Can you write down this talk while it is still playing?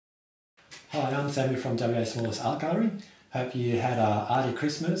Hi, I'm Sammy from WA Smallest Art Gallery. Hope you had an arty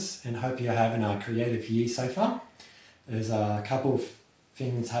Christmas and hope you're having a creative year so far. There's a couple of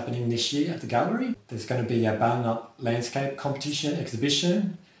things happening this year at the gallery. There's going to be a Balingup landscape competition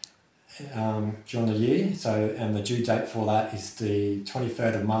exhibition during the year, and the due date for that is the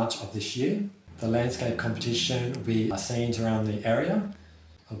 23rd of March of this year. The landscape competition will be scenes around the area.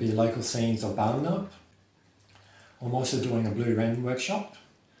 There'll be local scenes of Balingup. I'm also doing a blue Wren workshop.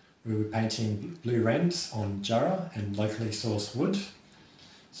 We'll be painting blue wrens on jarrah and locally sourced wood.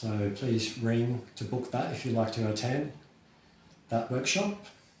 So please ring to book that if you'd like to attend that workshop.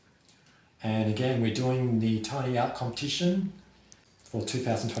 And again, we're doing the tiny art competition for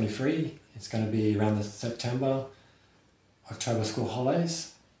 2023. It's going to be around the September, October school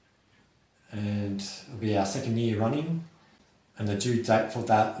holidays. And it'll be our second year running. And the due date for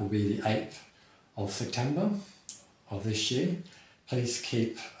that will be the 8th of September of this year. Please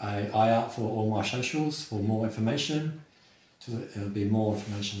keep an eye out for all my socials for more information. There'll be more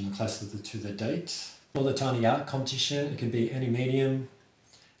information closer to the date. For the tiny art competition, it can be any medium,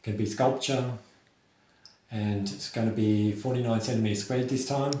 it can be sculpture, and it's going to be 49 centimetres squared this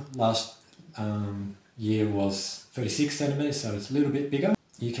time. Last year was 36 centimetres, so it's a little bit bigger.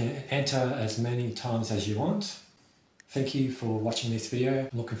 You can enter as many times as you want. Thank you for watching this video.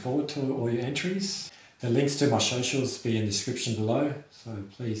 I'm looking forward to all your entries. The links to my socials will be in the description below, so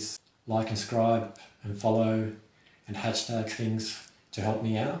please like and subscribe and follow and hashtag things to help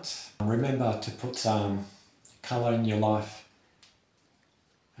me out. Remember to put some colour in your life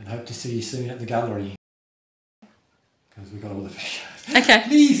and hope to see you soon at the gallery because we got all the videos. Okay.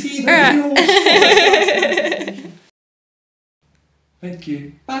 Please see the videos. Thank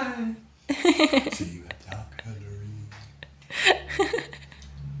you. Bye. See you at the gallery.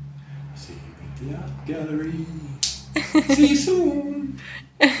 See you at the art gallery. See you soon.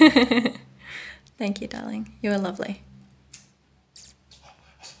 Thank you, darling. You are lovely.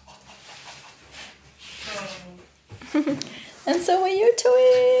 And so are you,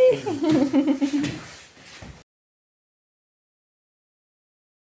 Tui.